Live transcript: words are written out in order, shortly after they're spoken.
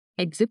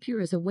Exipure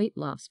is a weight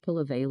loss pill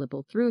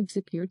available through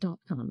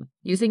Exipure.com.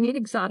 Using 8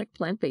 exotic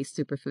plant-based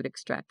superfood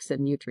extracts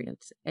and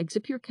nutrients,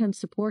 Exipure can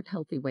support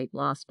healthy weight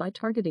loss by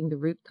targeting the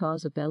root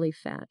cause of belly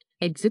fat.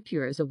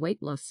 Exipure is a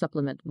weight loss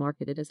supplement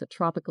marketed as a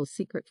tropical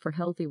secret for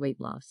healthy weight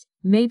loss.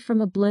 Made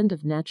from a blend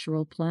of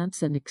natural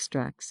plants and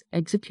extracts,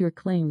 Exipure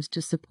claims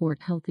to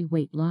support healthy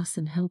weight loss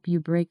and help you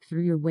break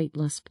through your weight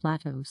loss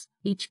plateaus.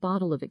 Each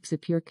bottle of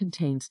Exipure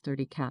contains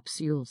 30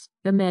 capsules.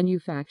 The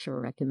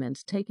manufacturer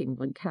recommends taking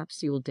 1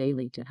 capsule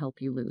daily to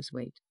help you lose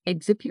weight.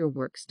 Exipure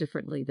works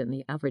differently than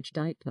the average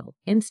diet pill.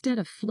 Instead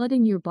of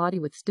flooding your body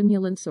with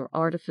stimulants or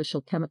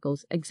artificial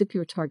chemicals,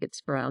 Exipure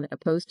targets brown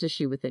adipose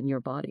tissue within your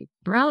body.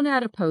 Brown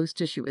adipose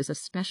tissue is a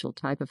special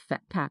type of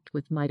fat packed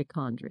with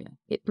mitochondria.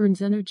 It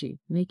burns energy,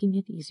 making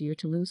it easier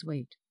to lose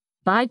weight.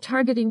 By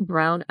targeting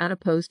brown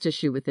adipose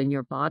tissue within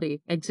your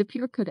body,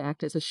 Exipure could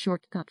act as a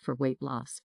shortcut for weight loss.